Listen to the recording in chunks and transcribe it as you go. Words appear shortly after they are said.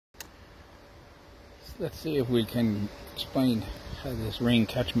Let's see if we can explain how this rain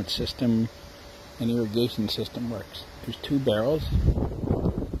catchment system and irrigation system works. There's two barrels,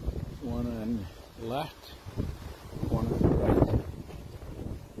 one on the left, one on the right.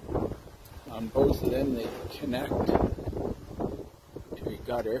 On both of them they connect to a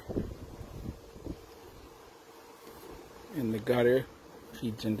gutter, and the gutter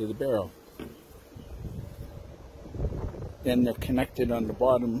feeds into the barrel. Then they're connected on the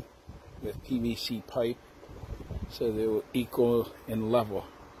bottom with PVC pipe so they will equal in level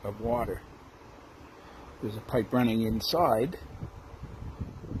of water. There's a pipe running inside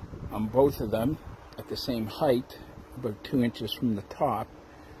on both of them at the same height, about 2 inches from the top,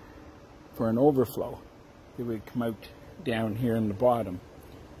 for an overflow. It would come out down here in the bottom.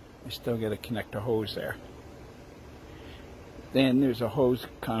 I still got to connect a hose there. Then there's a hose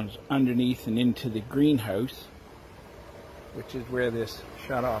that comes underneath and into the greenhouse, which is where this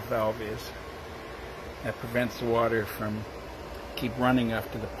shut-off valve is. That prevents the water from keep running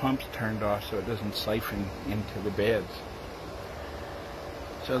after the pump's turned off, so it doesn't siphon into the beds.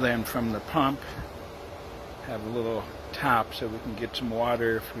 So then from the pump, have a little tap so we can get some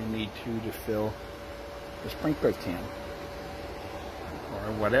water if we need to fill the sprinkler can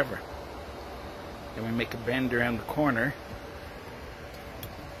or whatever. Then we make a bend around the corner.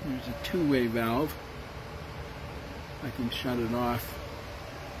 There's a two-way valve. I can shut it off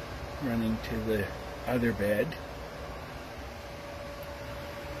running to the other bed,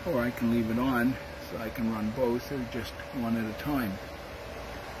 or I can leave it on so I can run both, or just one at a time.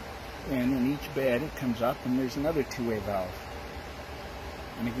 And in each bed it comes up and there's another two-way valve,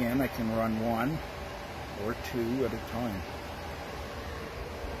 and again I can run one or two at a time,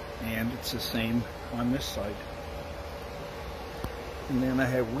 and it's the same on this side. And then I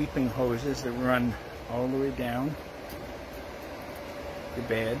have weeping hoses that run all the way down the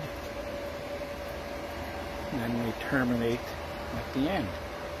bed, and then we terminate at the end.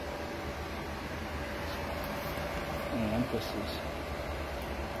 And this is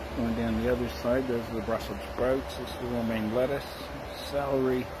going down the other side. Those are the Brussels sprouts, this is the romaine lettuce,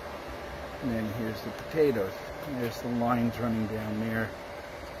 celery, and then here's the potatoes. And there's the lines running down there.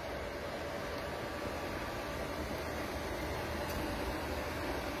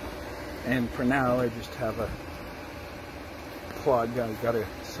 And for now I just have a plug. I've got to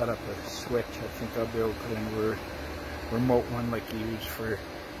set up a switch. I think I'll be able to put in a remote one like you use for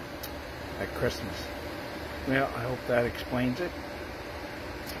at Christmas. Well, I hope that explains it.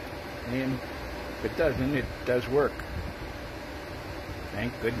 And if it doesn't, it does work.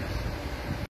 Thank goodness.